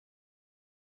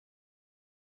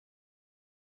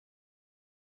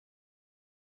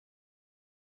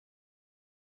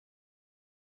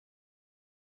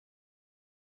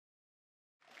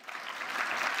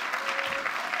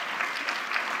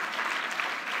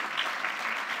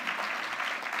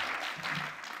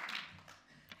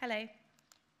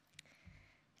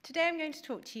Today I'm going to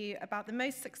talk to you about the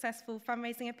most successful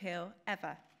fundraising appeal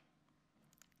ever.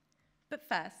 But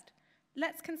first,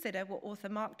 let's consider what author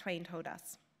Mark Twain told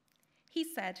us. He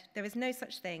said there is no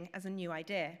such thing as a new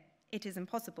idea. It is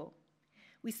impossible.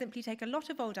 We simply take a lot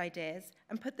of old ideas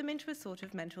and put them into a sort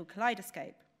of mental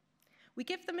kaleidoscope. We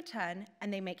give them a turn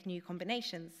and they make new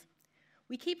combinations.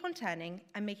 We keep on turning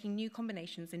and making new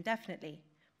combinations indefinitely,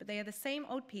 but they are the same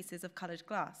old pieces of coloured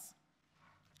glass.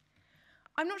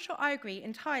 I'm not sure I agree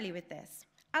entirely with this.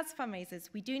 As fundraisers,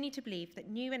 we do need to believe that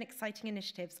new and exciting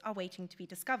initiatives are waiting to be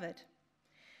discovered,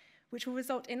 which will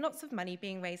result in lots of money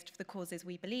being raised for the causes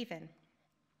we believe in.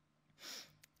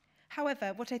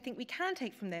 However, what I think we can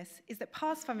take from this is that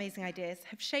past fundraising ideas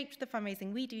have shaped the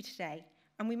fundraising we do today,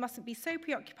 and we mustn't be so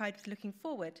preoccupied with looking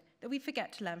forward that we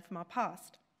forget to learn from our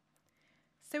past.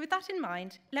 So with that in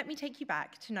mind, let me take you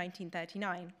back to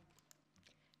 1939.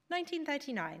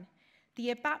 1939, the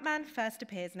year Batman first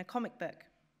appears in a comic book.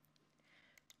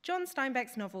 John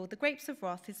Steinbeck's novel, The Grapes of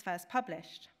Wrath, is first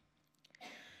published.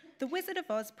 The Wizard of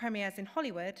Oz premieres in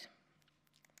Hollywood.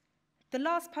 The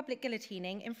last public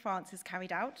guillotining in France is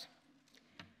carried out.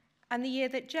 And the year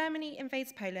that Germany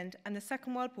invades Poland and the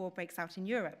Second World War breaks out in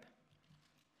Europe.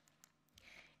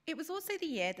 It was also the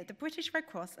year that the British Red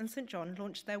Cross and St John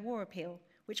launched their war appeal,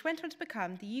 which went on to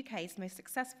become the UK's most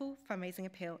successful fundraising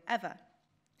appeal ever.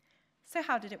 So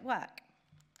how did it work?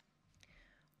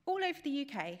 All over the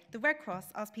UK, the Red Cross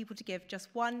asked people to give just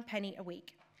 1 penny a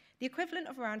week, the equivalent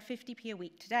of around 50p a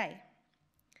week today.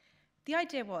 The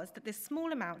idea was that this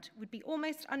small amount would be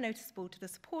almost unnoticeable to the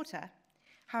supporter.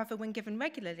 However, when given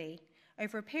regularly,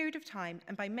 over a period of time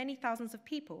and by many thousands of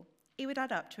people, it would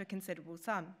add up to a considerable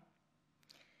sum.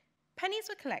 Pennies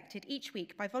were collected each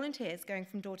week by volunteers going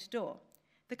from door to door.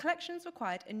 The collections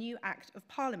required a new Act of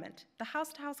Parliament, the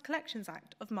House-to-House Collections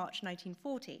Act of March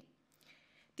 1940.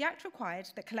 The Act required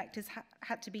that collectors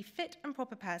had to be fit and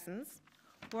proper persons,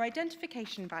 wore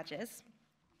identification badges,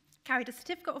 carried a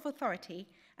certificate of authority,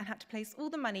 and had to place all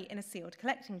the money in a sealed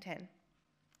collecting tin.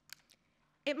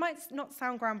 It might not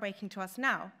sound groundbreaking to us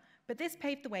now, but this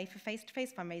paved the way for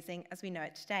face-to-face fundraising as we know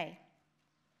it today.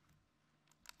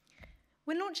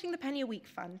 When launching the Penny a Week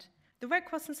Fund, the Red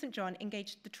Cross and St John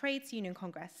engaged the Trades Union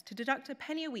Congress to deduct a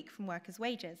penny a week from workers'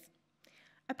 wages.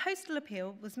 A postal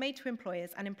appeal was made to employers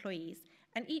and employees,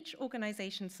 and each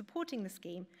organisation supporting the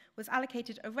scheme was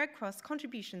allocated a Red Cross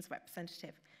contributions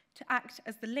representative to act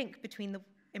as the link between the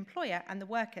employer and the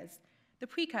workers, the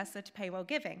precursor to payroll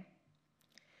giving.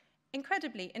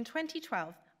 Incredibly, in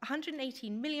 2012,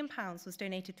 £118 million was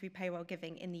donated through payroll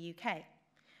giving in the UK,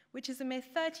 which is a mere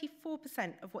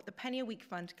 34% of what the Penny a Week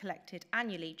Fund collected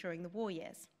annually during the war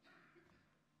years.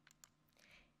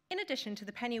 In addition to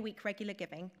the Penny a Week regular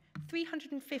giving,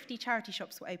 350 charity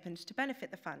shops were opened to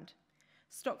benefit the fund.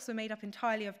 Stocks were made up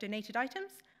entirely of donated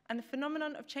items, and the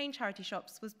phenomenon of chain charity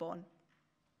shops was born.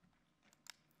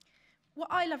 What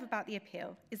I love about the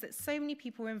appeal is that so many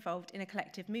people were involved in a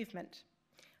collective movement.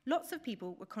 Lots of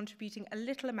people were contributing a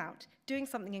little amount, doing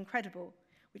something incredible,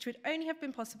 which would only have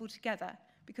been possible together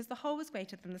because the whole was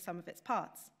greater than the sum of its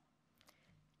parts.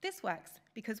 This works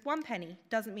because 1 penny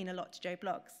doesn't mean a lot to Joe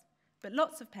Bloggs, but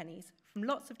lots of pennies from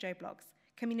lots of Joe Bloggs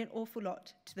can mean an awful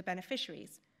lot to the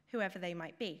beneficiaries, whoever they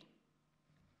might be.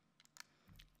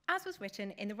 As was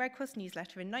written in the Red Cross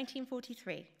newsletter in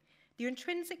 1943, the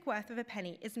intrinsic worth of a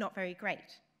penny is not very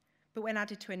great, but when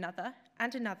added to another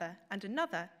and another and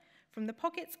another, from the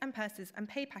pockets and purses and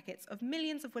pay packets of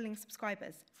millions of willing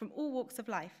subscribers from all walks of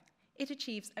life, it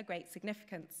achieves a great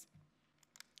significance.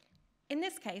 In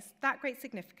this case, that great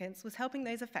significance was helping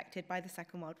those affected by the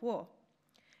Second World War.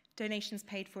 Donations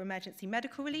paid for emergency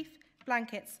medical relief,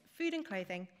 blankets, food and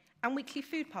clothing, and weekly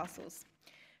food parcels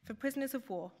for prisoners of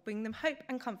war, bringing them hope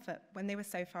and comfort when they were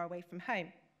so far away from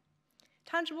home.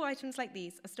 Tangible items like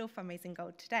these are still fundraising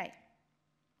gold today.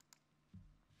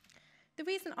 The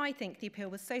reason I think the appeal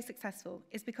was so successful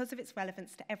is because of its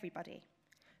relevance to everybody.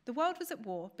 The world was at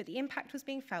war, but the impact was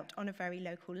being felt on a very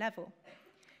local level.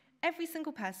 Every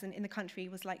single person in the country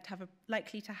was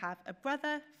likely to have a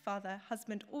brother, father,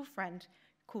 husband, or friend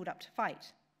called up to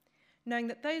fight. Knowing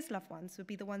that those loved ones would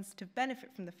be the ones to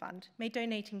benefit from the fund made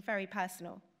donating very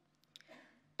personal.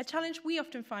 A challenge we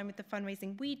often find with the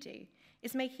fundraising we do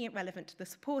is making it relevant to the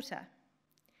supporter.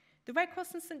 The Red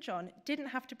Cross and St John didn't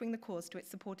have to bring the cause to its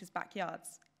supporters'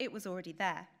 backyards. It was already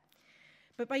there.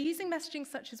 But by using messaging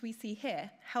such as we see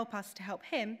here, help us to help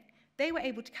him, they were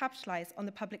able to capitalise on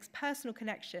the public's personal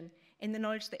connection in the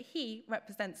knowledge that he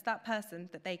represents that person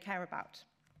that they care about.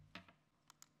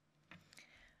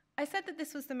 I said that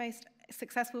this was the most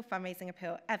successful fundraising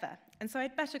appeal ever, and so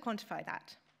I'd better quantify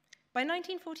that. By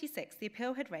 1946, the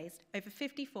appeal had raised over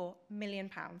 £54 million.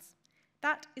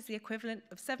 That is the equivalent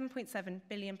of £7.7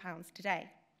 billion today,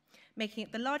 making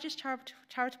it the largest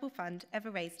charitable fund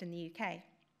ever raised in the UK.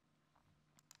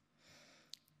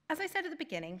 As I said at the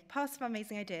beginning, past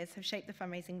fundraising ideas have shaped the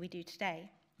fundraising we do today.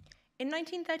 In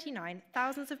 1939,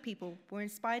 thousands of people were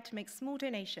inspired to make small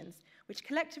donations, which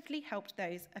collectively helped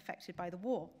those affected by the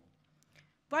war.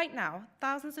 Right now,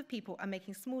 thousands of people are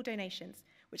making small donations,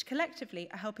 which collectively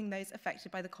are helping those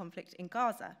affected by the conflict in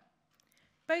Gaza.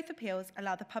 Both appeals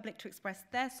allow the public to express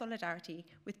their solidarity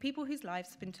with people whose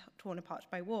lives have been torn apart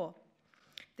by war.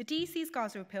 The DEC's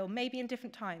Gaza appeal may be in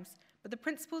different times, but the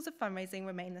principles of fundraising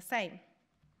remain the same.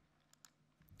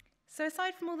 So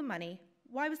aside from all the money,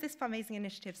 why was this fundraising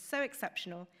initiative so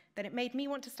exceptional that it made me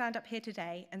want to stand up here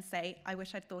today and say, I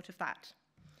wish I'd thought of that?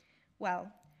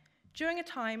 Well, during a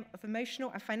time of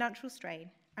emotional and financial strain,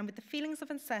 and with the feelings of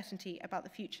uncertainty about the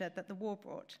future that the war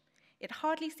brought, it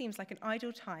hardly seems like an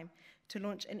ideal time to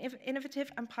launch an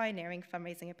innovative and pioneering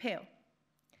fundraising appeal.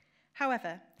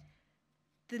 However,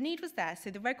 the need was there, so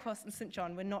the Red Cross and St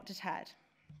John were not deterred.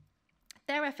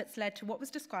 Their efforts led to what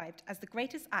was described as the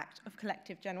greatest act of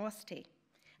collective generosity,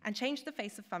 and changed the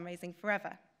face of fundraising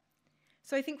forever.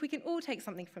 So I think we can all take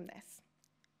something from this.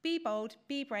 Be bold,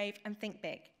 be brave, and think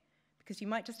big, because you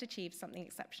might just achieve something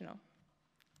exceptional.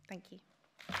 Thank you.